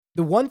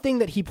the one thing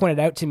that he pointed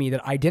out to me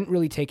that I didn't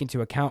really take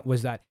into account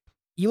was that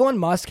Elon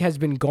Musk has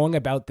been going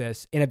about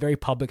this in a very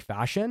public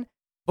fashion,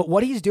 but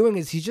what he's doing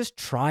is he's just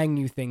trying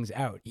new things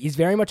out. He's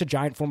very much a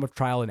giant form of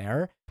trial and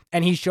error,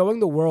 and he's showing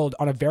the world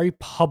on a very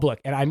public,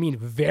 and I mean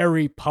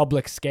very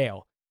public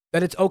scale,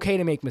 that it's okay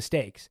to make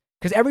mistakes.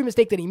 Because every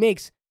mistake that he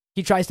makes,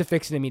 he tries to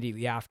fix it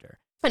immediately after.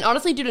 And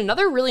honestly, dude,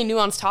 another really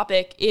nuanced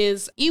topic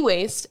is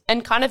e-waste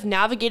and kind of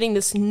navigating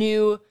this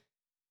new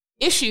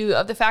issue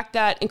of the fact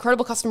that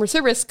incredible customer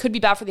service could be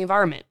bad for the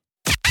environment.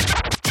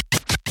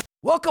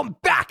 Welcome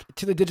back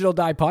to the Digital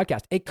Dive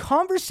Podcast, a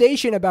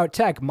conversation about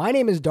tech. My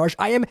name is Darsh.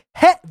 I am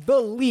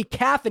heavily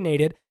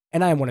caffeinated,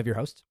 and I am one of your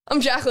hosts. I'm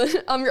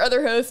Jacqueline. I'm your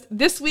other host.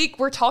 This week,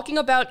 we're talking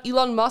about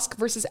Elon Musk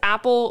versus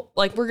Apple.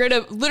 Like, we're going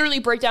to literally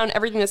break down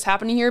everything that's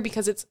happening here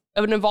because it's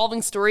an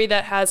evolving story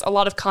that has a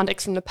lot of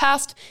context from the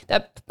past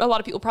that a lot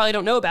of people probably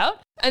don't know about.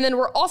 And then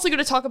we're also going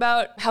to talk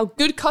about how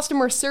good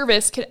customer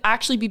service can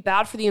actually be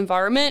bad for the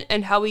environment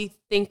and how we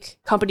think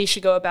companies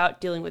should go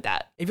about dealing with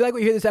that. If you like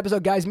what you hear this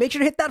episode, guys, make sure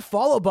to hit that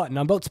follow button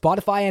on both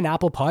Spotify and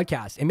Apple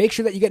Podcasts, and make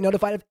sure that you get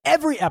notified of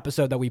every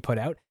episode that we put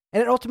out.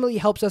 And it ultimately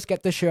helps us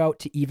get the show out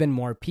to even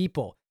more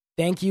people.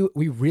 Thank you.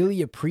 We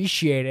really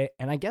appreciate it.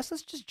 And I guess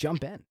let's just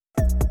jump in.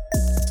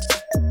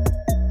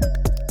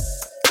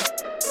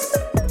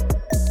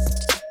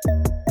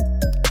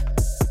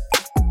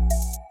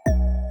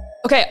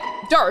 Okay,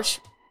 Darsh,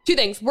 two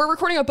things. We're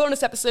recording a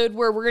bonus episode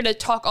where we're going to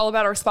talk all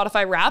about our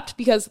Spotify Wrapped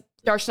because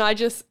Darsh and I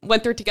just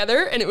went through it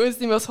together and it was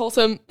the most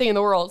wholesome thing in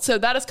the world. So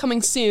that is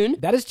coming soon.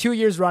 That is 2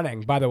 years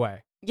running, by the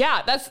way.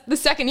 Yeah, that's the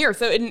second year.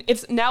 So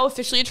it's now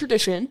officially a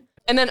tradition.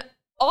 And then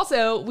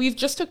also, we've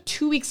just took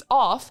 2 weeks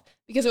off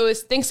because it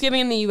was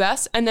Thanksgiving in the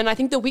US. And then I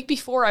think the week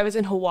before I was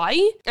in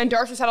Hawaii. And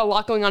Darsh has had a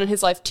lot going on in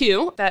his life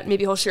too that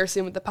maybe he'll share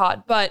soon with the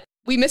pod. But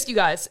we missed you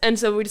guys. And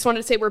so we just wanted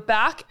to say we're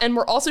back. And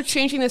we're also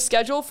changing the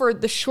schedule for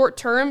the short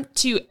term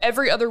to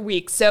every other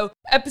week. So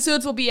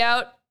episodes will be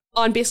out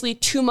on basically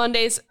 2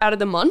 Mondays out of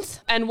the month.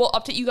 And we'll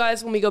update you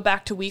guys when we go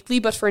back to weekly.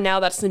 But for now,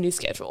 that's the new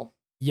schedule.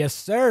 Yes,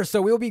 sir. So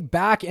we'll be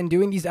back and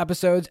doing these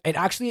episodes. And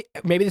actually,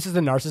 maybe this is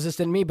the narcissist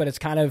in me, but it's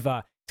kind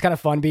of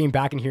fun being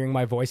back and hearing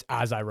my voice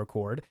as I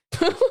record.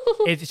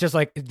 It's just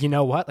like, you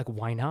know what? Like,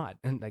 why not?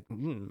 And like,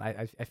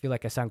 I feel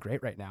like I sound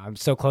great right now. I'm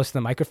so close to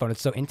the microphone.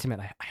 It's so intimate.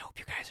 I hope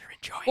you guys are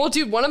enjoying. Well,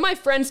 dude, one of my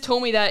friends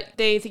told me that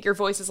they think your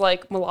voice is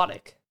like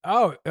melodic.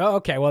 Oh,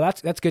 okay. Well,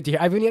 that's good to hear.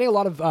 I've been getting a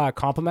lot of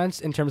compliments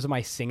in terms of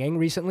my singing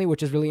recently,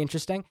 which is really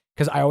interesting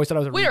because I always thought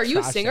I was a Wait, really are you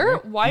a trash singer?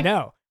 Why?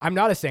 No, I'm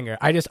not a singer.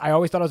 I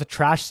always thought I was a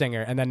trash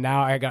singer, and then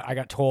now I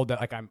got told that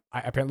like I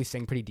apparently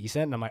sing pretty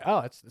decent, and I'm like,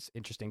 oh, that's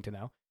interesting to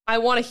know. I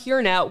want to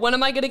hear now. When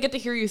am I going to get to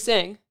hear you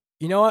sing?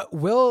 You know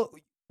what?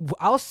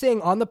 I'll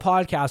sing on the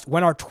podcast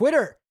when our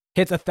Twitter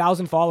hits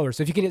 1,000 followers.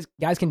 So if you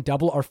guys can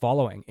double our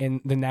following in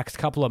the next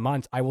couple of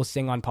months, I will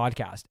sing on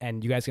podcast,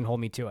 and you guys can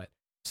hold me to it.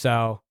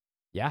 So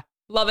yeah.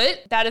 Love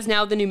it. That is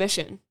now the new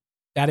mission.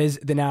 That is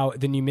now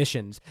the new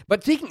missions.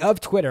 But speaking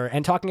of Twitter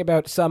and talking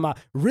about some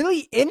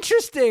really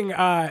interesting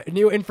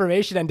new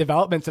information and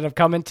developments that have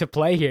come into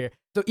play here.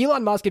 So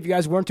Elon Musk, if you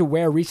guys weren't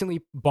aware,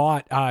 recently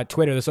bought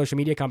Twitter, the social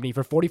media company,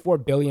 for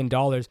 $44 billion.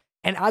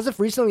 And as of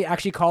recently,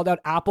 actually called out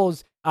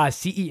Apple's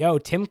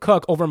CEO, Tim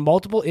Cook, over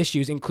multiple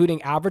issues,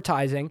 including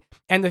advertising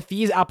and the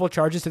fees Apple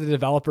charges to the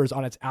developers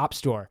on its App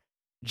Store.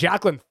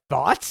 Jacqueline,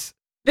 thoughts?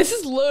 This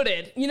is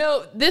loaded. You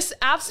know, this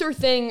App Store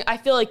thing, I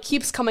feel like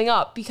keeps coming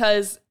up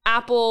because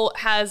Apple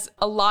has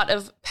a lot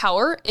of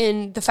power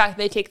in the fact that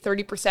they take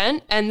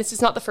 30%. And this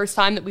is not the first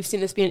time that we've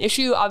seen this be an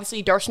issue.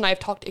 Obviously, Darsh and I have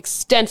talked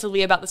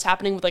extensively about this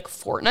happening with like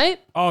Fortnite.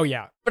 Oh,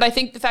 yeah. But I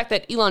think the fact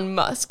that Elon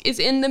Musk is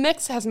in the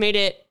mix has made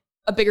it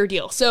a bigger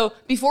deal. So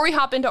before we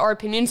hop into our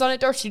opinions on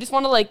it, Darsh, you just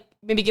want to like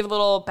maybe give a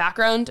little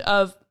background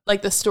of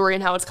like the story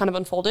and how it's kind of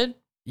unfolded?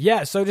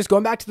 Yeah, so just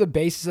going back to the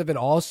basis of it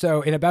all.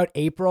 So in about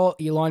April,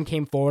 Elon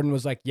came forward and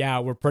was like, yeah,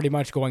 we're pretty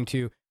much I'm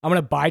going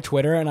to buy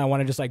Twitter and I want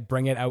to just like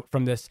bring it out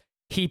from this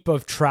heap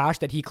of trash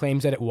that he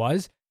claims that it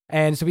was.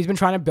 And so he's been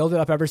trying to build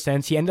it up ever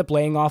since. He ended up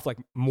laying off like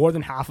more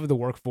than half of the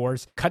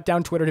workforce, cut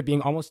down Twitter to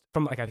being almost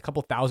from like a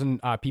couple thousand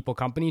people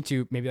company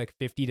to maybe like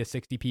 50 to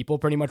 60 people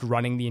pretty much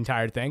running the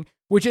entire thing,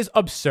 which is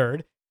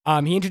absurd.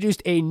 He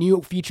introduced a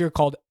new feature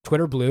called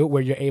Twitter Blue,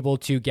 where you're able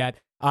to get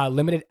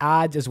limited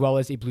ads as well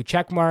as a blue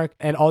check mark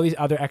and all these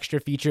other extra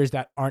features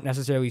that aren't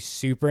necessarily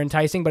super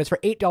enticing, but it's for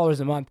 $8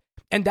 a month.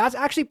 And that's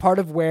actually part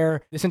of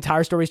where this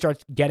entire story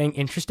starts getting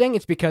interesting.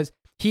 It's because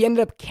he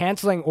ended up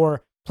canceling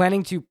or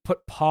planning to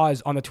put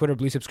pause on the Twitter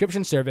Blue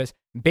subscription service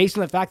based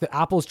on the fact that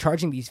Apple is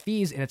charging these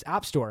fees in its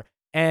App Store.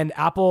 And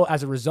Apple,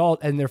 as a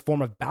result, in their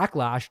form of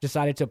backlash,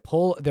 decided to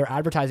pull their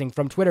advertising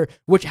from Twitter,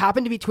 which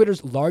happened to be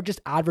Twitter's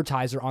largest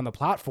advertiser on the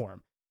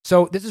platform.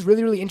 So this is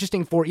really, really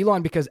interesting for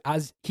Elon because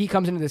as he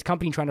comes into this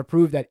company trying to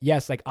prove that,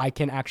 yes, like I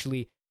can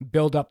actually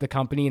build up the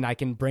company and I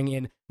can bring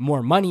in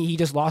more money, he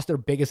just lost their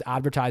biggest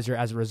advertiser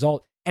as a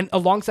result. And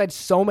alongside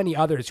so many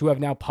others who have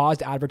now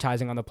paused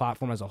advertising on the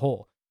platform as a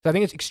whole. So I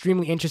think it's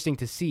extremely interesting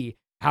to see.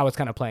 how it's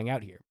kind of playing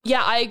out here.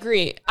 Yeah, I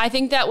agree. I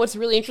think that what's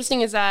really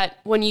interesting is that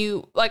when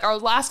you, like, our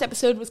last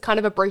episode was kind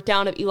of a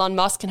breakdown of Elon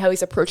Musk and how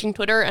he's approaching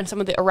Twitter and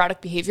some of the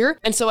erratic behavior.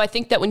 And so I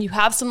think that when you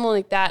have someone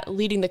like that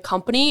leading the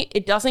company,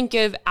 it doesn't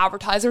give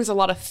advertisers a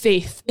lot of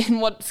faith in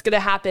what's going to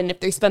happen if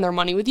they spend their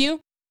money with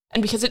you.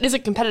 And because it is a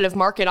competitive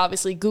market,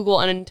 obviously Google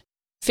and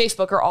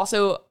Facebook are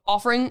also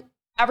offering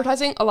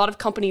advertising. A lot of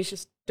companies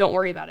just don't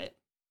worry about it.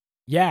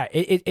 Yeah,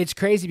 it's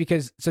crazy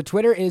because so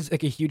Twitter is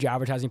like a huge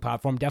advertising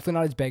platform, definitely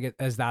not as big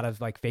as that of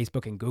like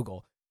Facebook and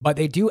Google, but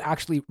they do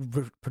actually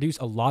produce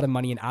a lot of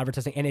money in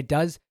advertising, and it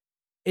does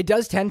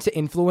tend to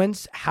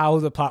influence how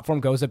the platform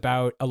goes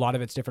about a lot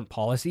of its different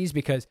policies,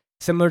 because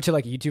similar to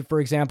like YouTube,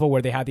 for example,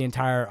 where they had the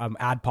entire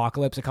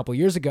adpocalypse a couple of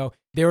years ago,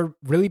 they were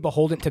really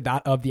beholden to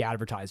that of the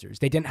advertisers.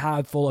 They didn't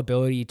have full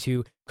ability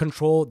to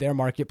control their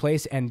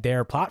marketplace and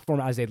their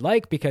platform as they'd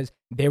like, because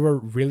they were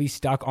really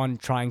stuck on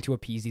trying to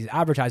appease these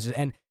advertisers.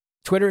 And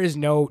Twitter is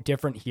no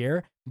different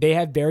here. They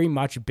have very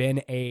much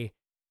been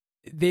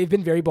they've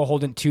been very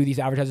beholden to these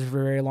advertisers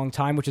for a very long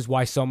time, which is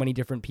why so many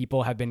different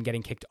people have been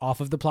getting kicked off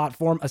of the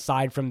platform,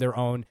 aside from their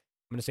own,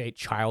 I'm going to say,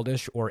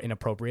 childish or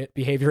inappropriate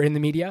behavior in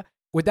the media.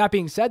 With that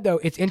being said, though,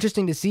 it's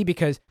interesting to see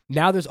because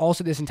now there's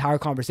also this entire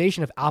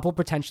conversation of Apple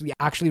potentially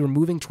actually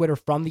removing Twitter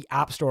from the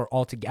App Store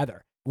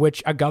altogether,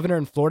 which a governor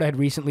in Florida had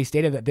recently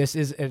stated that this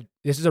is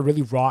a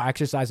really raw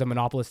exercise of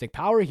monopolistic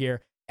power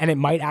here. And it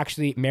might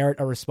actually merit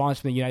a response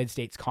from the United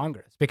States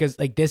Congress, because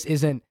like this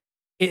isn't,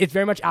 it's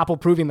very much Apple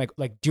proving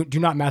like do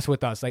not mess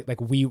with us.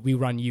 Like we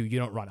run you, you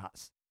don't run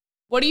us.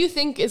 What do you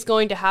think is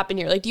going to happen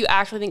here? Like, do you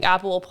actually think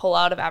Apple will pull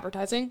out of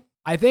advertising?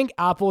 I think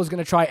Apple is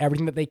going to try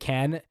everything that they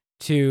can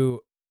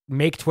to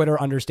make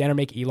Twitter understand, or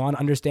make Elon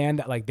understand,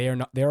 that like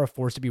they're a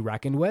force to be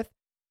reckoned with.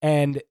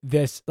 And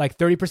this like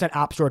 30%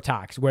 App Store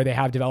tax, where they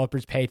have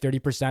developers pay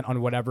 30%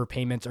 on whatever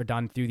payments are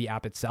done through the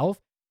app itself,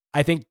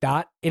 I think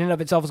that in and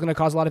of itself is going to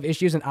cause a lot of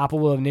issues, and Apple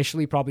will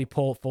initially probably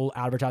pull full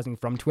advertising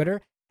from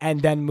Twitter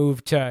and then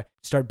move to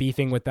start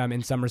beefing with them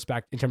in some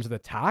respect in terms of the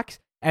tax.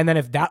 And then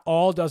if that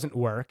all doesn't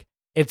work,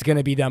 it's going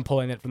to be them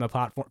pulling it from the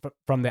platform,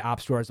 from the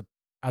App Store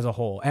as a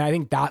whole. And I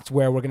think that's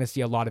where we're going to see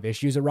a lot of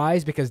issues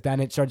arise, because then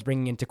it starts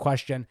bringing into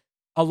question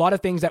a lot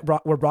of things that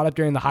were brought up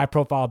during the high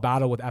profile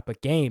battle with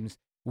Epic Games,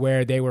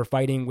 where they were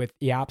fighting with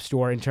the App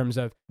Store in terms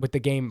of with the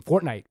game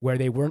Fortnite, where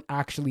they weren't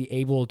actually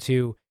able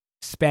to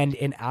spend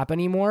in-app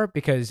anymore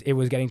because it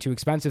was getting too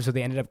expensive. So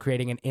they ended up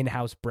creating an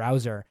in-house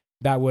browser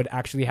that would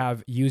actually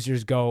have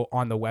users go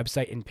on the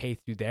website and pay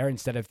through there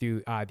instead of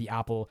through the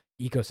Apple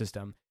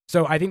ecosystem.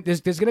 So I think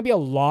there's going to be a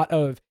lot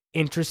of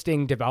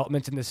interesting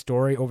developments in this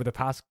story over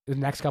the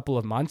next couple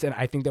of months. And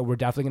I think that we're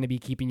definitely going to be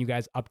keeping you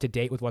guys up to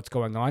date with what's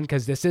going on,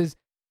 because this is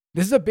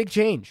a big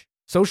change.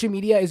 Social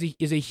media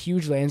is a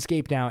huge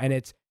landscape now, and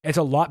it's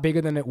a lot bigger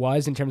than it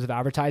was in terms of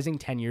advertising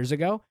 10 years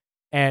ago.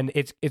 And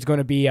it's going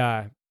to be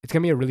it's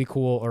going to be a really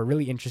cool or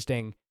really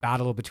interesting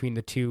battle between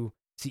the two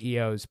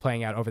CEOs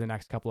playing out over the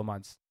next couple of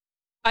months.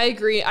 I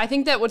agree. I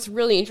think that what's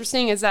really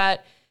interesting is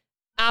that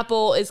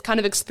Apple is kind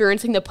of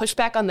experiencing the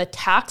pushback on the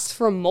tax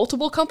from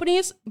multiple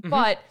companies,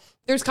 but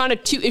there's kind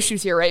of two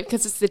issues here, right?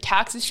 Because it's the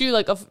tax issue,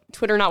 like of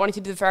Twitter not wanting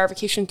to do the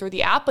verification through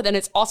the app, but then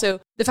it's also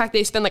the fact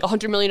they spend like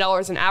 $100 million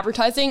in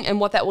advertising and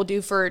what that will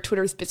do for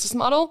Twitter's business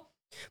model.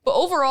 But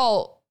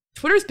overall,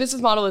 Twitter's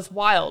business model is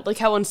wild, like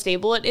how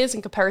unstable it is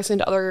in comparison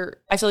to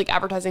other, I feel like,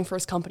 advertising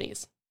first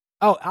companies.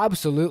 Oh,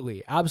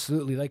 absolutely.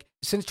 Absolutely. Like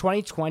since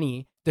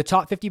 2020, the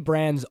top 50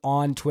 brands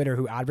on Twitter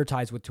who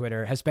advertise with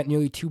Twitter has spent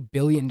nearly $2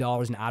 billion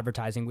in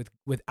advertising,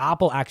 with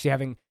Apple actually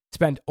having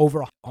spent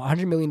over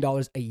 $100 million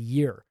a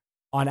year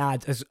on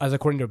ads, as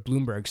according to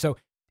Bloomberg. So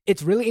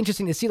it's really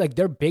interesting to see, like,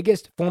 their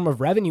biggest form of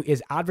revenue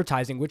is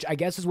advertising, which I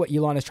guess is what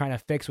Elon is trying to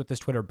fix with this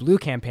Twitter Blue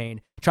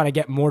campaign, trying to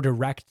get more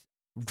direct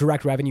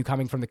revenue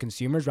coming from the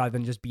consumers rather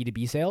than just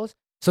B2B sales.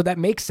 So that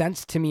makes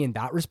sense to me in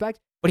that respect,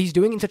 but he's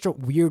doing it in such a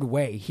weird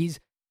way.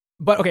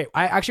 But okay,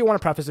 I actually want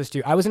to preface this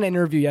too. I was in an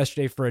interview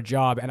yesterday for a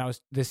job, and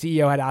the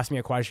CEO had asked me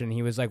a question.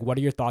 He was like, "What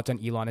are your thoughts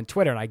on Elon and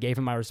Twitter?" And I gave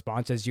him my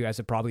response, as you guys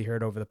have probably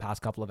heard over the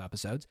past couple of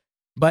episodes.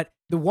 But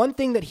the one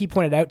thing that he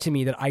pointed out to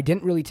me that I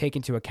didn't really take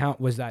into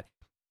account was that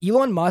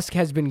Elon Musk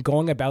has been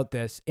going about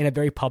this in a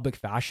very public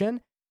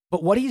fashion.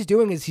 But what he's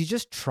doing is he's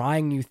just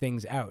trying new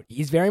things out.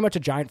 He's very much a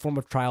giant form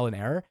of trial and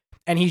error.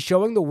 And he's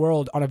showing the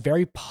world on a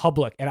very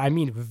public, and I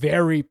mean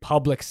very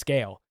public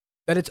scale,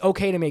 that it's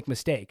okay to make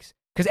mistakes.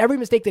 Because every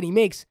mistake that he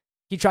makes,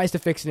 he tries to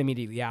fix it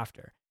immediately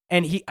after.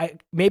 And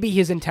maybe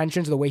his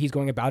intentions, the way he's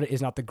going about it,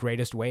 is not the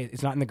greatest way.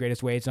 It's not in the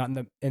greatest way. It's not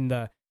in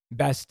the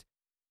best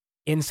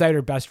insight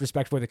or best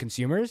respect for the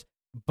consumers.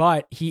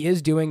 But he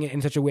is doing it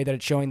in such a way that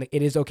it's showing that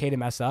it is okay to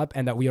mess up,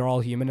 and that we are all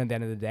human at the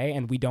end of the day,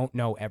 and we don't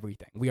know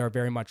everything. We are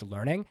very much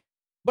learning.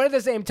 But at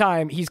the same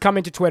time, he's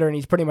coming to Twitter and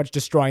he's pretty much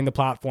destroying the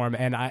platform.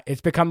 And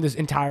it's become this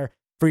entire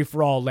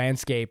free-for-all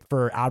landscape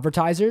for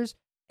advertisers.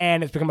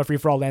 And it's become a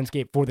free-for-all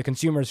landscape for the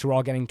consumers who are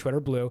all getting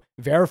Twitter Blue,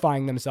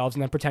 verifying themselves,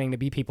 and then pretending to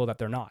be people that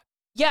they're not.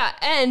 Yeah,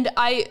 and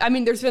I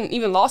mean, there's been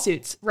even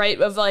lawsuits, right,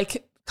 of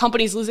like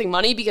companies losing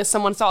money because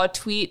someone saw a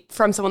tweet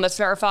from someone that's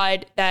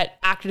verified that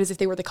acted as if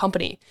they were the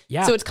company.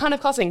 Yeah. So it's kind of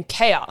causing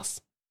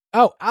chaos.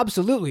 Oh,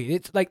 absolutely.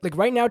 It's like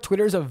right now,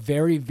 Twitter is a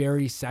very,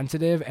 very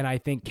sensitive and I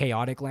think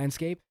chaotic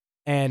landscape.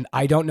 And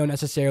I don't know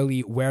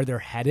necessarily where they're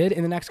headed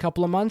in the next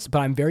couple of months, but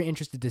I'm very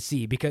interested to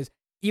see because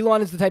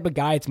Elon is the type of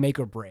guy, it's make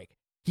or break.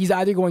 He's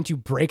either going to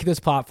break this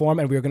platform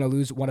and we're going to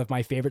lose one of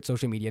my favorite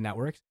social media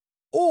networks,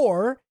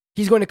 or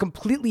he's going to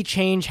completely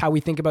change how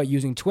we think about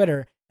using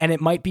Twitter. And it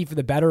might be for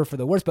the better or for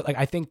the worse. But like,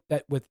 I think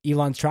that with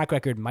Elon's track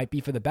record might be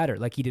for the better,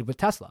 like he did with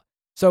Tesla.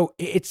 So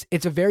it's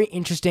a very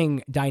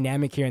interesting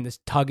dynamic here in this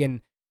tug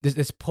and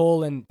this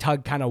pull and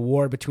tug kind of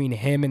war between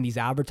him and these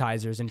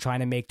advertisers and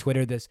trying to make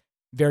Twitter this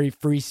very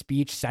free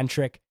speech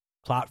centric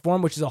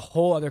platform, which is a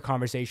whole other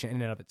conversation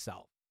in and of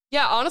itself.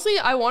 Yeah, honestly,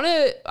 I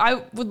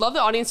would love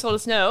the audience to let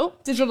us know,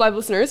 Digital Live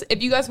listeners,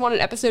 if you guys want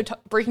an episode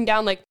breaking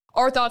down like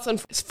our thoughts on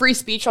free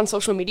speech on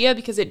social media,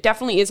 because it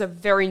definitely is a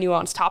very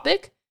nuanced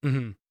topic.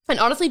 Mm-hmm. And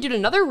honestly, dude,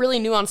 another really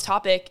nuanced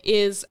topic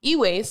is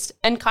e-waste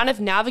and kind of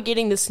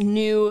navigating this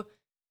new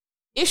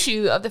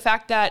issue of the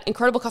fact that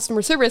incredible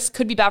customer service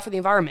could be bad for the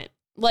environment.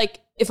 Like,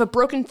 if a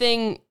broken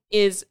thing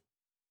is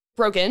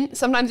broken,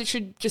 sometimes it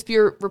should just be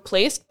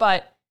replaced,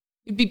 but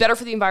it'd be better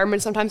for the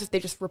environment sometimes if they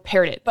just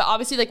repaired it. But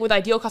obviously, like with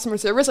ideal customer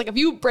service, like if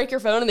you break your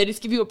phone and they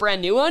just give you a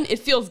brand new one, it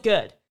feels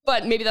good.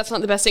 But maybe that's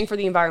not the best thing for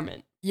the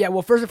environment. Yeah,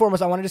 well, first and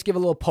foremost, I want to just give a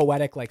little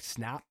poetic like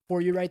snap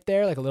for you right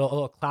there, like a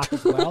little clap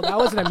as well. That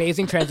was an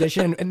amazing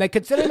transition. And like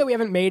considering that we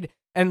haven't made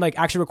and like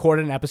actually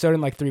recorded an episode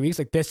in like 3 weeks,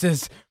 like this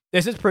is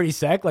pretty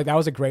sick. Like that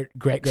was a great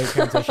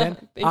transition.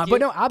 But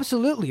no,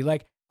 absolutely.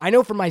 Like I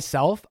know for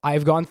myself,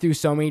 I've gone through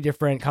so many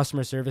different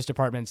customer service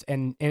departments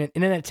and in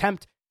an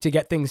attempt to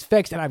get things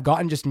fixed, and I've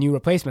gotten just new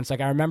replacements.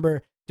 Like I remember,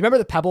 do you remember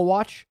the Pebble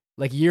watch?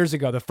 Like years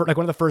ago, like one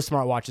of the first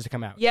smart watches to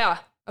come out. Yeah,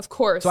 of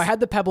course. So I had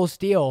the Pebble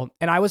Steel,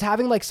 and I was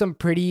having like some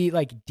pretty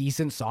like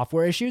decent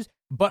software issues.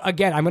 But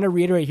again, I'm going to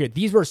reiterate here,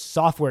 these were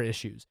software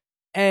issues.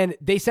 And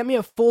they sent me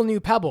a full new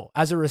Pebble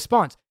as a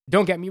response.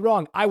 Don't get me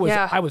wrong. I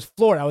was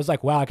floored. I was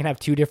like, wow, I can have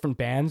two different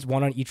bands,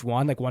 one on each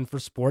one, like one for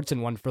sports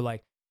and one for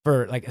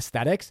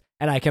aesthetics.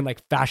 And I can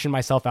like fashion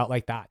myself out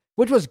like that,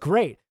 which was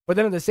great. But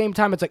then at the same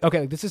time, it's like,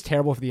 okay, like, this is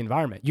terrible for the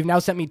environment. You've now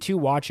sent me two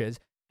watches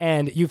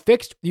and you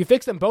fixed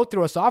them both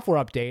through a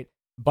software update,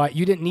 but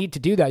you didn't need to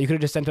do that. You could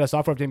have just sent it a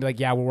software update and be like,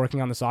 yeah, we're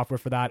working on the software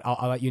for that.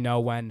 I'll let you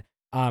know when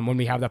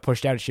we have that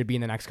pushed out. It should be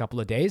in the next couple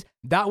of days.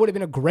 That would have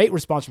been a great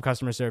response from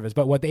customer service.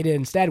 But what they did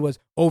instead was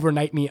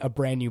overnight me a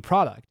brand new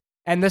product.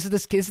 And this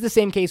is the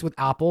same case with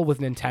Apple, with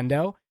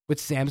Nintendo, with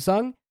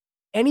Samsung.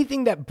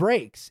 Anything that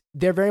breaks,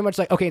 they're very much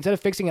like, okay, instead of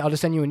fixing it, I'll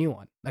just send you a new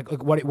one.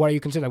 Like what are you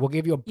considering? Like, we'll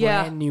give you a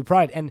brand new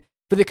product. And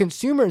for the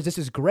consumers, this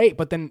is great.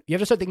 But then you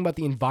have to start thinking about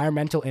the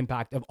environmental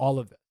impact of all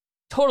of this.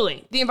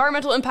 Totally. The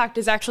environmental impact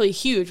is actually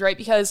huge, right?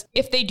 Because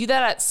if they do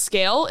that at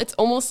scale, it's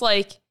almost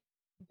like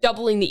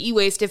doubling the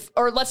e-waste.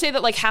 Or let's say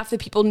that like half the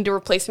people need a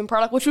replacement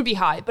product, which would be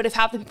high. But if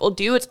half the people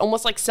do, it's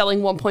almost like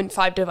selling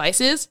 1.5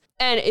 devices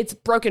and it's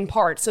broken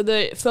parts. So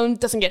the phone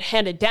doesn't get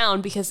handed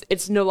down because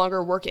it's no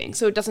longer working.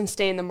 So it doesn't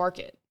stay in the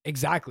market.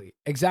 Exactly.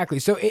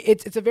 So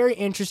it's a very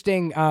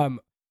interesting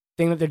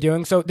thing that they're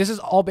doing. So this is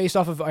all based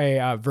off of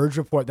a Verge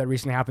report that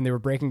recently happened. They were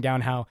breaking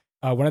down how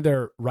one of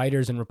their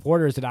writers and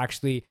reporters had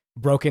actually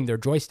broken their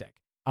joystick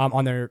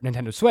on their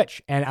Nintendo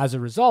Switch. And as a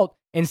result,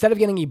 instead of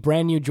getting a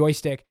brand new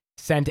joystick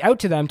sent out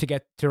to them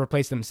to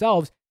replace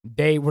themselves,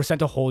 they were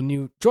sent a whole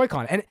new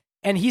Joy-Con.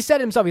 And he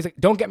said himself, he's like,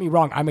 don't get me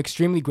wrong, I'm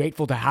extremely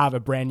grateful to have a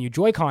brand new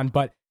Joy-Con,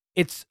 but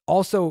it's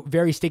also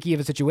very sticky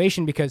of a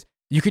situation because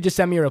you could just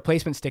send me a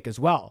replacement stick as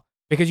well.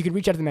 Because you could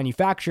reach out to the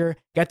manufacturer,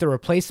 get the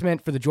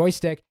replacement for the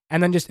joystick,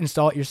 and then just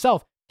install it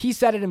yourself. He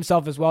said it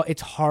himself as well.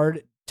 It's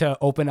hard to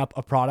open up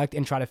a product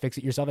and try to fix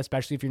it yourself,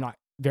 especially if you're not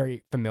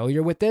very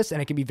familiar with this,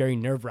 and it can be very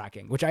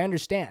nerve-wracking, which I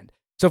understand.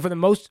 So for the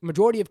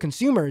majority of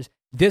consumers,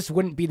 this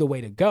wouldn't be the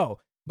way to go.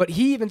 But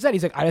he even said,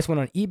 he's like, I just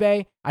went on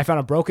eBay, I found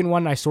a broken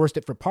one, and I sourced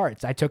it for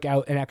parts. I took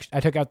out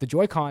the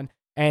Joy-Con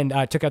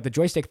and took out the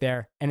joystick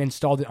there and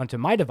installed it onto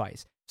my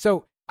device.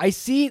 So I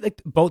see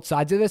like both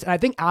sides of this, and I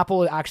think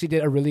Apple actually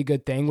did a really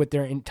good thing with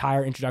their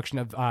entire introduction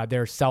of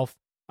their self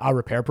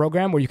repair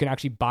program, where you can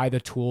actually buy the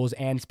tools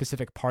and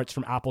specific parts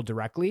from Apple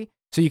directly,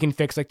 so you can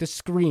fix like the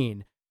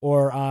screen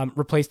or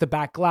replace the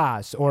back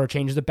glass or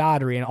change the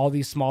battery and all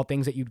these small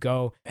things that you'd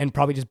go and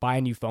probably just buy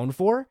a new phone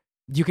for.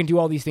 You can do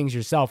all these things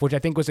yourself, which I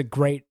think was a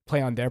great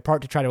play on their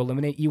part to try to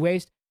eliminate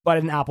e-waste. But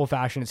in Apple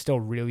fashion, it's still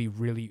really,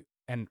 really,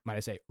 and might I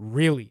say,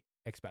 really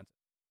expensive.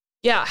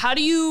 Yeah. How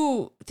do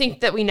you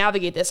think that we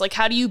navigate this? Like,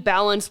 how do you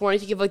balance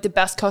wanting to give like the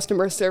best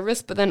customer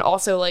service, but then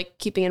also like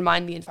keeping in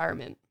mind the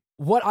environment?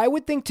 What I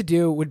would think to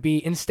do would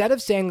be, instead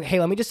of saying, hey,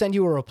 let me just send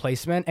you a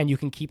replacement and you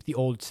can keep the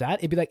old set,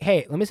 it'd be like,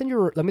 hey, let me send you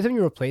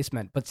a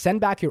replacement, but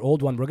send back your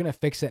old one. We're going to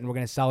fix it and we're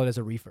going to sell it as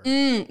a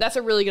refurb. That's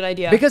a really good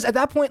idea. Because at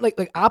that point,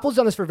 like Apple's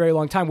done this for a very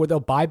long time, where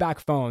they'll buy back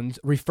phones,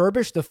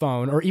 refurbish the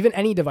phone, or even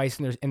any device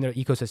in their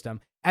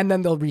ecosystem, and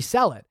then they'll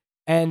resell it.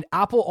 And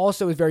Apple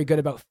also is very good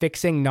about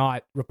fixing,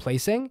 not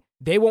replacing.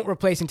 They won't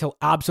replace until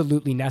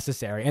absolutely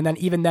necessary. And then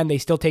even then, they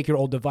still take your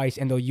old device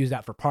and they'll use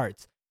that for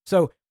parts.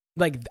 So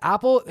like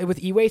Apple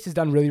with e-waste has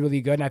done really,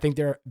 really good. And I think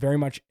they're very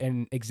much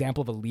an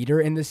example of a leader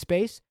in this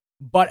space.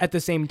 But at the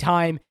same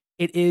time,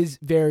 it is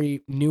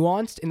very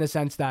nuanced in the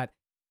sense that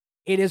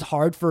it is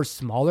hard for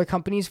smaller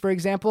companies, for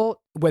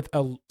example, with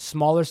a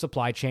smaller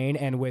supply chain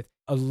and with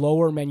a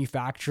lower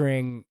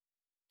manufacturing,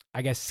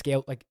 I guess,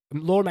 scale, like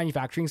lower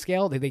manufacturing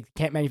scale. They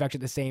can't manufacture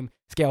at the same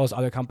scale as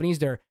other companies.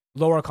 They're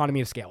lower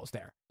economy of scales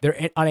there.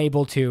 They're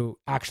unable to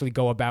actually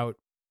go about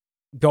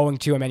going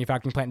to a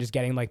manufacturing plant and just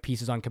getting like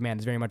pieces on command.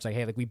 It's very much like,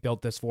 hey, like we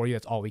built this for you.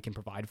 That's all we can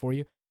provide for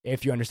you.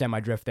 If you understand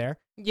my drift there.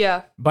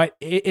 Yeah. But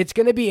it's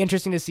going to be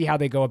interesting to see how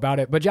they go about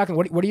it. But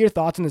Jacqueline, what are your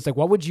thoughts on this? Like,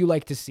 what would you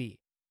like to see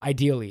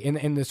ideally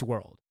in this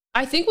world?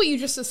 I think what you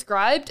just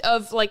described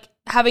of like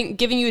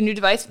giving you a new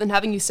device, but then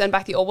having you send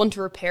back the old one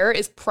to repair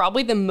is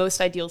probably the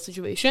most ideal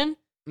situation.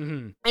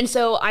 Mm-hmm. And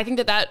so I think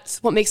that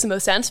that's what makes the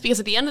most sense, because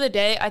at the end of the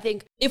day, I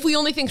think if we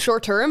only think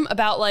short term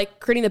about like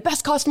creating the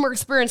best customer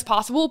experience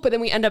possible, but then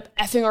we end up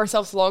effing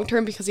ourselves long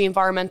term because the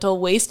environmental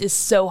waste is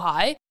so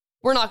high,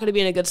 we're not going to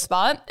be in a good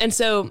spot. And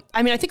so,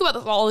 I mean, I think about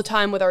this all the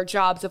time with our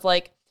jobs of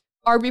like,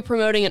 are we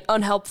promoting an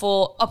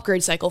unhelpful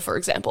upgrade cycle, for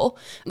example,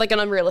 like an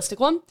unrealistic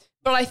one?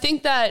 But I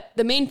think that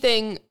the main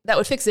thing that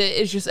would fix it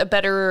is just a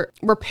better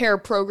repair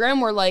program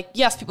where like,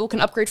 yes, people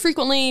can upgrade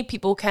frequently,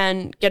 people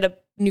can get a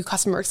new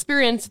customer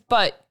experience,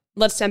 but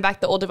let's send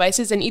back the old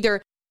devices and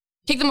either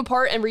take them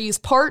apart and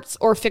reuse parts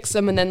or fix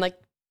them and then like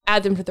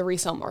add them to the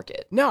resale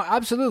market. No,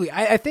 absolutely.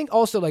 I think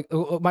also like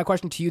my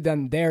question to you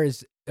then there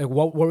is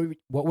what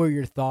were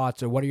your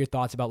thoughts, or what are your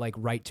thoughts about like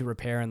right to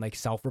repair and like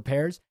self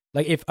repairs?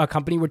 Like if a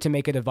company were to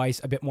make a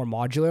device a bit more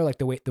modular, like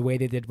the way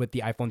they did with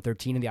the iPhone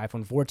 13 and the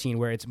iPhone 14,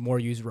 where it's more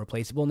user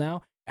replaceable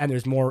now, and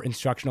there's more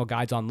instructional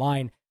guides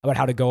online about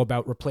how to go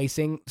about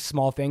replacing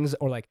small things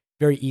or like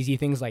very easy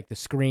things like the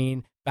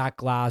screen, back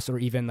glass, or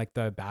even like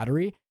the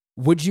battery.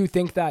 Would you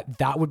think that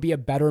that would be a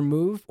better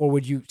move, or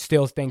would you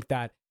still think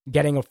that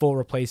getting a full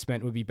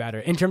replacement would be better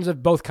in terms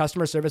of both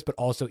customer service but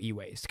also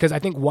e-waste? Because I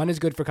think one is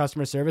good for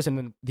customer service and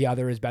then the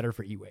other is better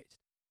for e-waste.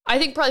 I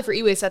think probably for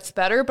e-waste that's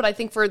better, but I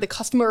think for the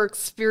customer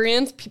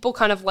experience, people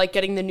kind of like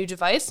getting the new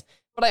device.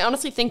 But I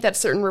honestly think that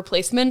certain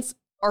replacements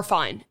are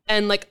fine.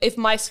 And like if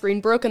my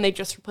screen broke and they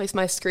just replaced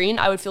my screen,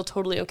 I would feel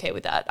totally okay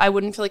with that. I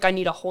wouldn't feel like I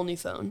need a whole new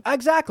phone.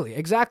 Exactly.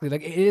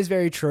 Like it is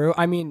very true.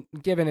 I mean,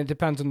 given it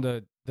depends on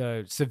the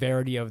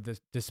severity of the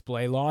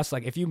display loss.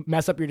 Like if you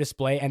mess up your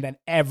display and then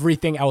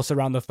everything else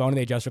around the phone and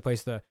they just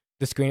replace the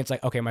screen, it's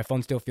like, okay, my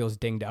phone still feels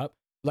dinged up.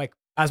 Like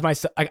as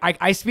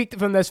I speak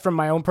from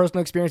my own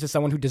personal experience as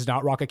someone who does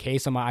not rock a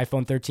case on my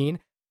iPhone 13.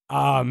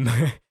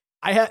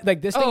 I had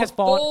like this thing has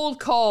fallen. Bold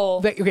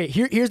call. Like, okay,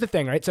 here's the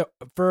thing, right? So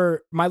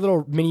for my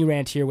little mini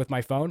rant here with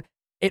my phone,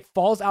 it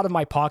falls out of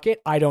my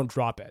pocket. I don't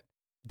drop it.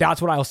 That's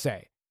what I'll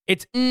say.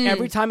 It's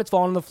every time it's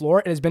fallen on the floor,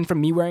 it has been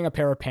from me wearing a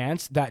pair of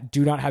pants that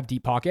do not have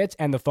deep pockets,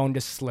 and the phone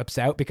just slips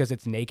out because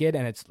it's naked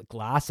and it's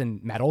glass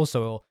and metal,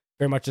 so it'll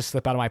very much just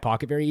slip out of my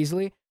pocket very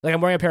easily. Like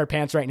I'm wearing a pair of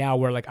pants right now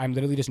where like I'm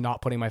literally just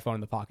not putting my phone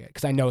in the pocket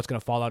because I know it's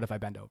gonna fall out if I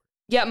bend over.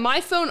 Yeah,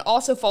 my phone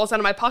also falls out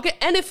of my pocket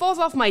and it falls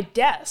off my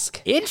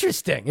desk.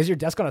 Interesting. Is your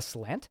desk on a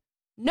slant?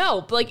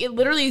 No, but like it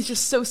literally is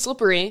just so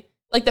slippery.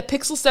 Like the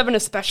Pixel 7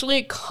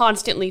 especially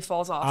constantly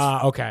falls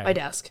off my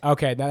desk.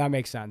 Okay, that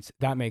makes sense.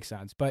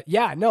 But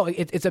yeah, no,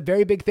 it's a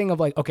very big thing of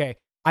like, okay,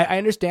 I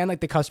understand like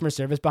the customer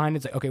service behind it.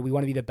 It's like, okay, we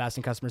want to be the best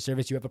in customer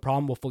service. You have a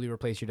problem, we'll fully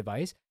replace your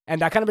device.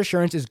 And that kind of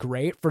assurance is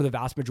great for the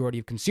vast majority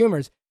of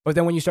consumers. But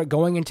then when you start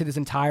going into this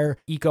entire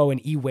eco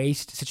and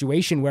e-waste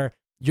situation where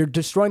you're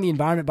destroying the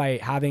environment by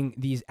having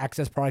these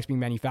excess products being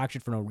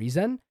manufactured for no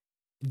reason,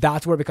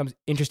 that's where it becomes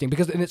interesting.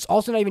 Because and it's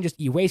also not even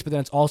just e-waste, but then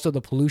it's also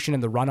the pollution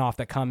and the runoff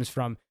that comes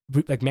from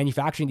like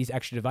manufacturing these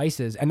extra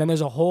devices. And then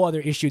there's a whole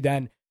other issue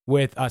then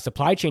with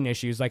supply chain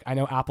issues. Like I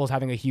know Apple's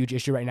having a huge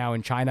issue right now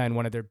in China in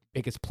one of their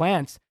biggest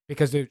plants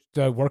because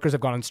the workers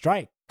have gone on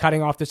strike,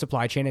 cutting off the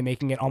supply chain and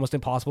making it almost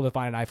impossible to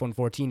find an iPhone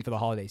 14 for the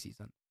holiday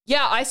season.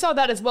 Yeah, I saw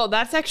that as well.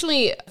 That's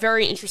actually a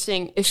very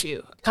interesting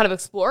issue to kind of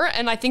explore.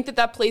 And I think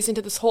that plays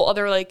into this whole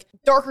other like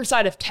darker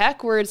side of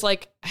tech where it's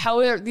like, how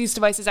are these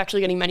devices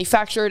actually getting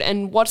manufactured?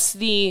 And what's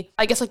the,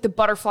 I guess like the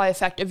butterfly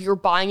effect of you're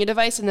buying a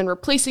device and then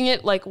replacing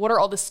it? Like what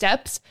are all the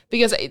steps?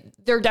 Because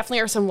there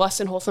definitely are some less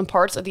than wholesome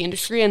parts of the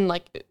industry. And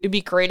like, it'd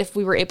be great if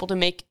we were able to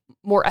make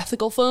more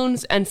ethical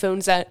phones and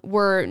phones that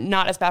were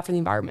not as bad for the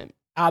environment.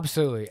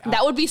 Absolutely.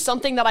 That would be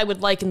something that I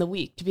would like in the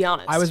week, to be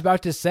honest. I was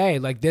about to say,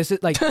 like, this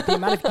is like the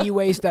amount of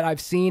e-waste that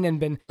I've seen and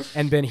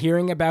been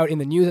hearing about in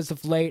the news as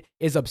of late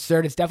is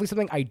absurd. It's definitely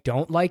something I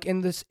don't like in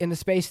the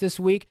space this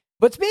week.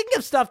 But speaking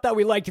of stuff that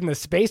we liked in the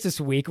space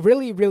this week,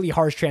 really, really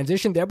harsh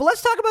transition there. But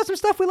let's talk about some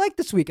stuff we liked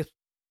this week.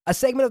 a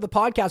segment of the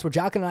podcast where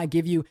Jacqueline and I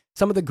give you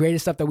some of the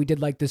greatest stuff that we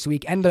did like this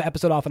week, end the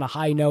episode off on a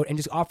high note, and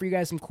just offer you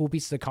guys some cool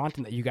pieces of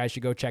content that you guys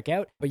should go check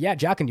out. But yeah,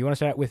 Jacqueline, do you want to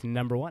start out with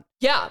number one?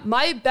 Yeah,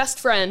 my best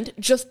friend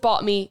just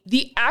bought me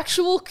the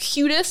actual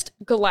cutest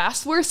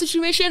glassware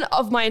situation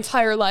of my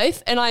entire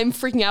life, and I'm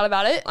freaking out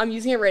about it. I'm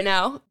using it right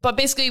now. But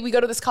basically, we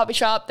go to this coffee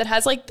shop that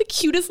has like the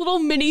cutest little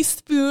mini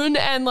spoon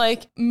and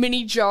like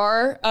mini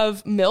jar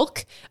of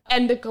milk,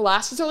 and the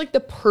glasses are like the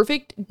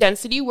perfect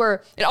density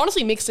where it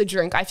honestly makes the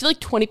drink. I feel like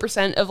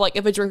 20% of like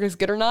if a drink is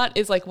good or not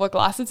is like what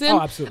glass it's in. Oh,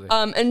 absolutely.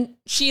 And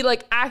she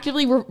like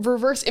actively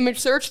reverse image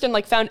searched and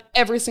like found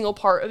every single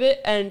part of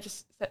it and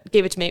just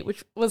gave it to me,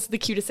 which was the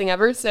cutest thing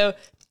ever. So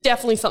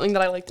definitely something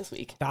that I like this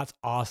week. That's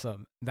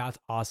awesome. That's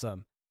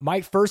awesome.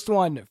 My first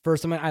one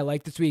I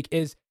like this week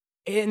is,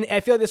 and I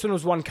feel like this one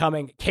was one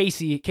coming,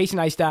 Casey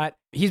Neistat.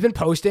 He's been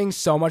posting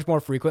so much more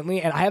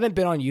frequently, and I haven't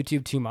been on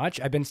YouTube too much.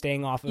 I've been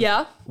staying off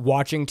of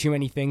watching too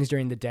many things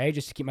during the day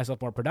just to keep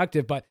myself more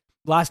productive. But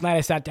last night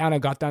I sat down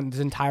and got down this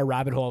entire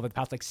rabbit hole of the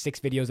past like 6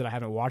 videos that I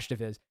haven't watched of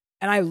his.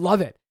 And I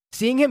love it.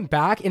 Seeing him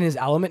back in his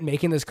element,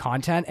 making this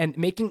content and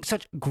making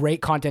such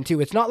great content too.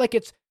 It's not like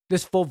it's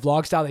this full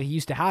vlog style that he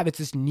used to have. It's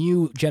this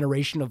new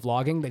generation of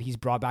vlogging that he's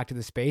brought back to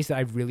the space that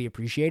I've really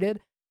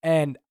appreciated.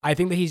 And I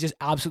think that he's just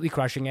absolutely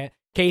crushing it.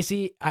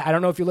 Casey, I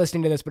don't know if you're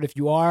listening to this, but if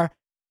you are,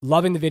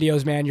 loving the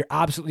videos, man, you're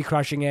absolutely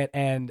crushing it.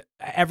 And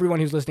everyone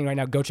who's listening right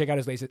now, go check out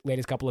his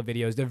latest couple of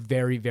videos. They're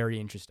very, very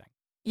interesting.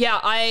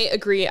 Yeah, I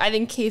agree. I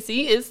think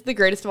Casey is the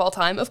greatest of all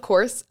time, of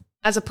course,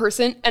 as a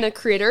person and a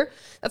creator.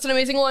 That's an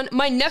amazing one.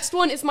 My next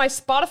one is my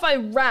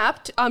Spotify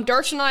Wrapped.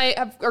 Darsh and I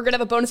are going to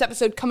have a bonus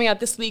episode coming out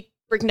this week,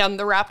 breaking down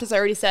the Wrapped, as I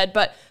already said.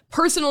 But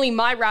personally,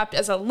 my Wrapped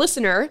as a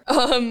listener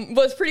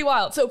was pretty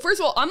wild. So first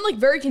of all, I'm like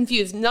very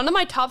confused. None of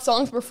my top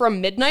songs were from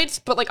Midnights,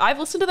 but like I've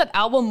listened to that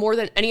album more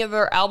than any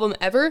other album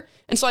ever.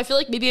 And so I feel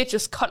like maybe it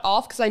just cut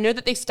off because I know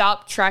that they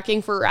stopped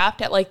tracking for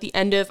Wrapped at like the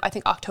end of, I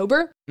think,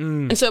 October.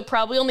 And so it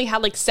probably only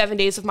had like 7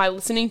 days of my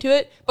listening to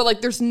it. But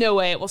like there's no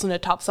way it wasn't a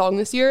top song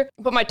this year.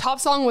 But my top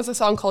song was a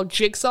song called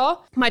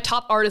Jigsaw. My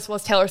top artist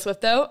was Taylor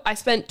Swift though. I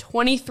spent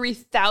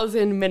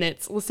 23,000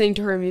 minutes listening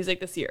to her music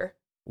this year.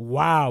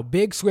 Wow,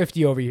 big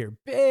Swiftie over here.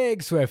 Big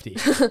Swiftie.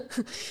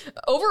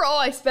 Overall,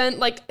 I spent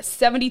like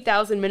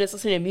 70,000 minutes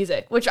listening to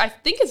music, which I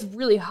think is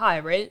really high,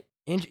 right?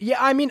 Yeah,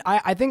 I mean,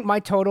 I think my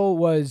total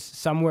was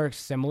somewhere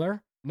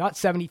similar. Not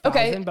 70,000,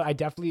 okay, but I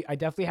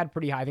definitely had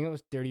pretty high. I think it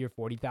was 30 or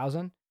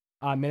 40,000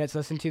 minutes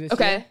listened to this year.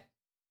 Okay.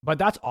 But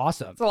that's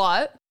awesome. It's a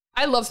lot.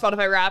 I love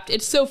Spotify Wrapped.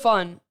 It's so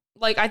fun.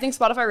 Like, I think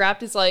Spotify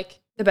Wrapped is like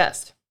the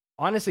best.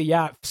 Honestly,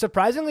 yeah.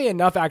 Surprisingly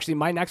enough, actually,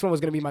 my next one was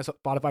going to be my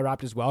Spotify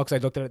Wrapped as well because I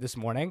looked at it this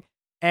morning.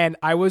 And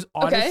I was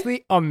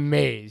honestly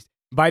amazed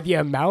by the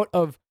amount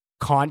of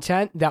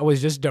content that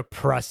was just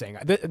depressing.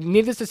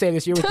 Needless to say,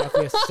 this year was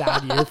definitely a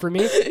sad year for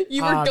me.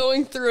 You were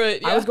going through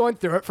it. Yeah. I was going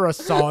through it for a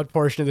solid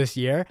portion of this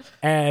year.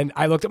 And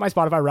I looked at my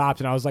Spotify Wrapped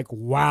and I was like,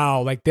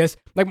 wow, like this,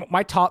 like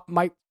my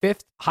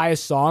 5th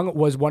highest song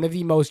was one of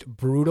the most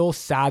brutal,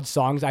 sad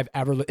songs I've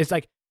ever, it's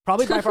like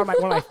probably by far one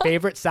of my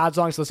favorite sad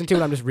songs to listen to,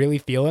 and I'm just really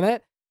feeling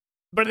it.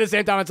 But at the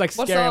same time, it's like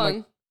scary. What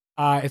song?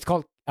 Like, it's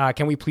called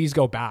Can We Please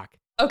Go Back?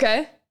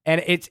 Okay.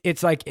 And it's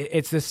this like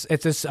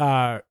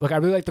I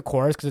really like the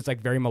chorus because it's like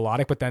very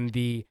melodic, but then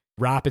the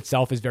rap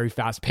itself is very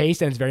fast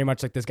paced, and it's very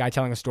much like this guy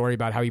telling a story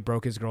about how he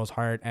broke his girl's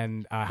heart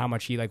and how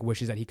much he like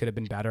wishes that he could have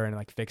been better and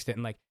like fixed it,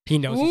 and like he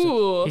knows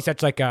he's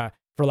such like a,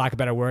 for lack of a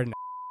better word,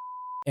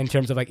 in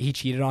terms of like he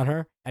cheated on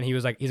her, and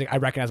he's like I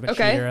recognize my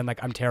cheater and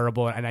like I'm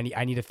terrible and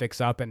I need to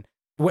fix up, and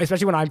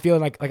especially when I'm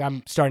feeling like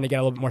I'm starting to get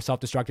a little bit more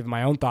self-destructive in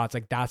my own thoughts,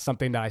 like that's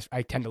something that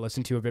I tend to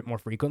listen to a bit more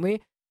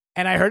frequently.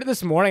 And I heard it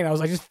this morning and I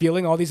was like just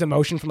feeling all these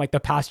emotions from like the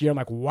past year. I'm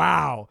like,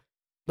 wow.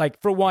 Like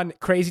for one,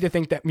 crazy to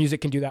think that music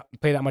can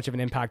play that much of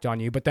an impact on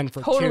you. But then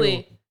for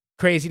two,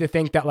 crazy to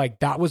think that like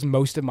that was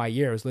most of my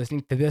year was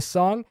listening to this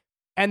song.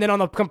 And then on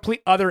the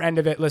complete other end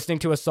of it, listening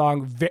to a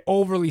song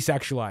overly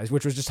sexualized,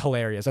 which was just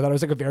hilarious. I thought it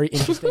was like a very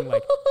interesting,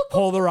 like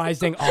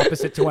polarizing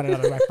opposite to one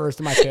another. My first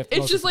and my fifth.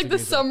 It's just like the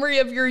summary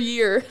of your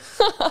year.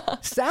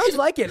 Sounds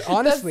like it,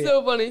 honestly.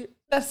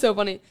 That's so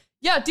funny.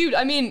 Yeah, dude.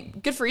 I mean,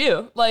 good for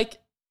you. Like,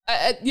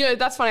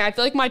 that's funny. I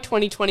feel like my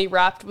 2020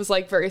 Wrapped was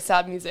like very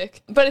sad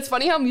music, but it's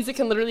funny how music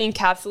can literally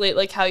encapsulate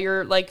like how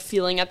you're like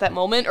feeling at that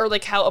moment, or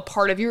like how a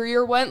part of your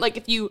year went. Like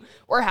if you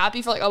were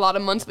happy for like a lot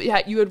of months, but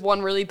you had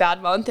one really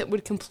bad month, it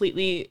would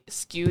completely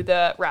skew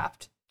the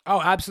Wrapped.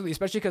 Oh, absolutely.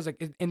 Especially because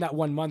like in that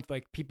 1 month,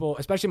 like people,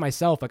 especially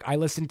myself, like I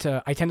tend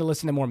to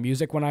listen to more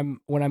music when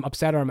I'm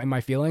upset or I'm in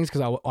my feelings,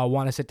 because I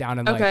want to sit down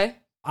and like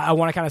I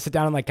want to kind of sit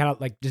down and like kind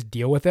of like just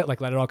deal with it, like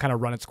let it all kind of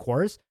run its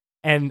course.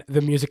 And the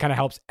music kind of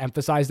helps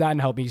emphasize that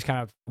and help me just kind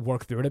of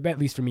work through it a bit, at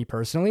least for me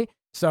personally.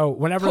 So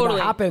whenever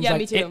that happens, yeah,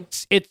 like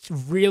it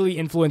really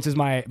influences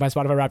my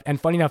Spotify Wrapped. And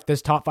funny enough,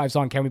 this top 5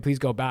 song, Can We Please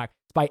Go Back?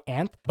 It's by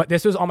Anth, but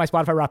this was on my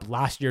Spotify Wrapped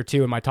last year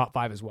too, in my top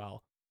 5 as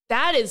well.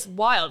 That is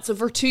wild. So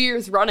for 2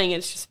 years running,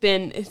 it's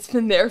been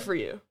there for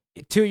you.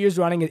 2 years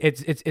running,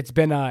 it's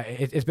been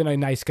a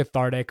nice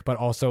cathartic, but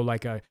also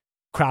like a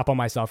crap on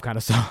myself kind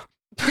of song.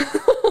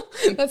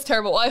 That's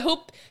terrible. I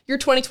hope your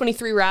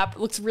 2023 rap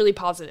looks really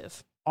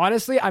positive.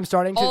 Honestly, I'm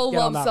starting to all get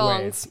on love that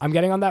songs. wave. I'm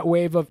getting on that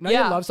wave of not Yeah.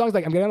 even love songs.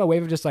 Like I'm getting on the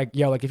wave of just like,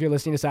 yo, like if you're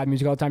listening to sad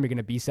music all the time, you're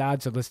gonna be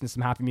sad. So listen to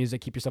some happy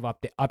music, keep yourself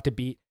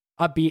upbeat,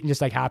 and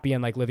just like happy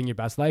and like living your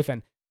best life,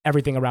 and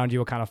everything around you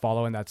will kind of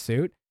follow in that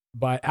suit.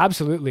 But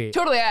absolutely,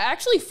 Totally. I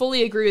actually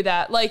fully agree with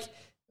that. Like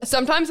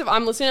sometimes if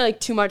I'm listening to like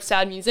too much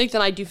sad music,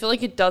 then I do feel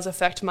like it does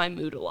affect my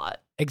mood a lot.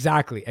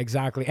 Exactly. And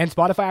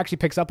Spotify actually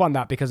picks up on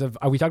that because of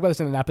we talked about this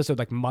in an episode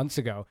like months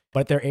ago.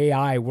 But their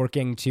AI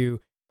working to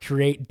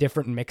create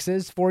different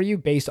mixes for you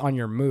based on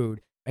your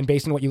mood and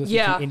based on what you listen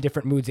to in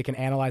different moods. It can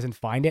analyze and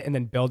find it and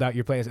then build out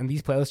your playlist. And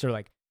these playlists are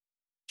like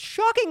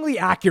shockingly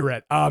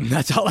accurate.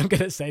 That's all I'm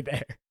gonna say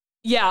there.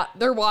 Yeah,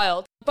 they're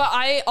wild. But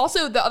I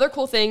also, the other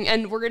cool thing,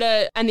 and we're going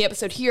to end the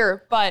episode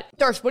here, but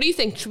Darce, what do you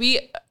think? Should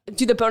we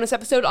do the bonus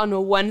episode on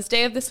a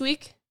Wednesday of this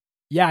week?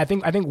 Yeah, I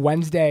think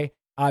Wednesday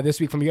this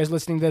week, from you guys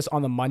listening to this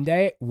on the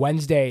Monday,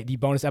 Wednesday, the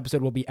bonus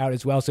episode will be out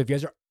as well. So if you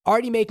guys are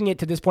already making it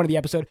to this point of the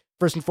episode,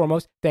 first and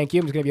foremost, thank you.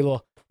 I'm just going to give you a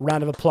little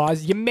round of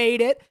applause. You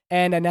made it.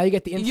 And now you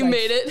get the inside. You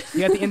made it. You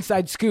got the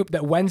inside scoop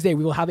that Wednesday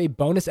we will have a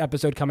bonus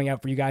episode coming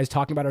out for you guys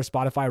talking about our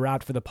Spotify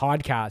Wrapped for the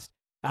podcast.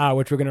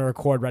 Which we're going to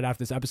record right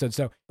after this episode.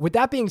 So with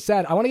that being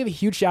said, I want to give a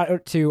huge shout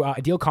out to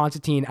Adil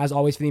Constantine, as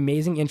always, for the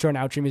amazing intro and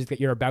outro music that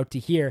you're about to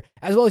hear,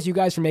 as well as you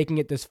guys for making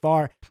it this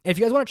far. And if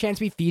you guys want a chance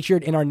to be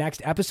featured in our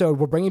next episode,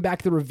 we're bringing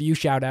back the review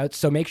shout outs.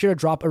 So make sure to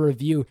drop a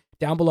review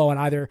down below on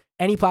either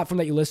any platform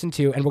that you listen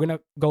to. And we're going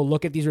to go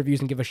look at these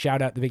reviews and give a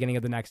shout out at the beginning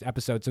of the next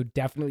episode. So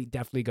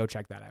definitely go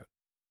check that out.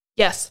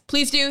 Yes,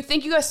 please do.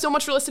 Thank you guys so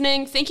much for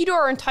listening. Thank you to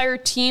our entire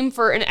team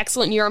for an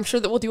excellent year. I'm sure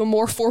that we'll do a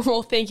more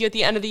formal thank you at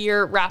the end of the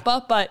year wrap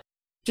up, but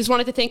just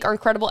wanted to thank our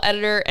incredible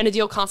editor and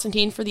Adil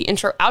Constantine for the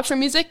intro outro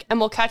music. And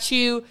we'll catch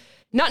you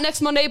not next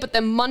Monday, but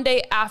the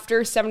Monday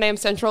after 7 a.m.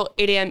 Central,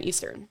 8 a.m.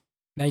 Eastern.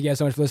 Thank you guys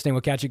so much for listening.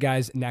 We'll catch you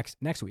guys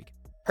next week.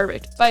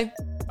 Perfect. Bye.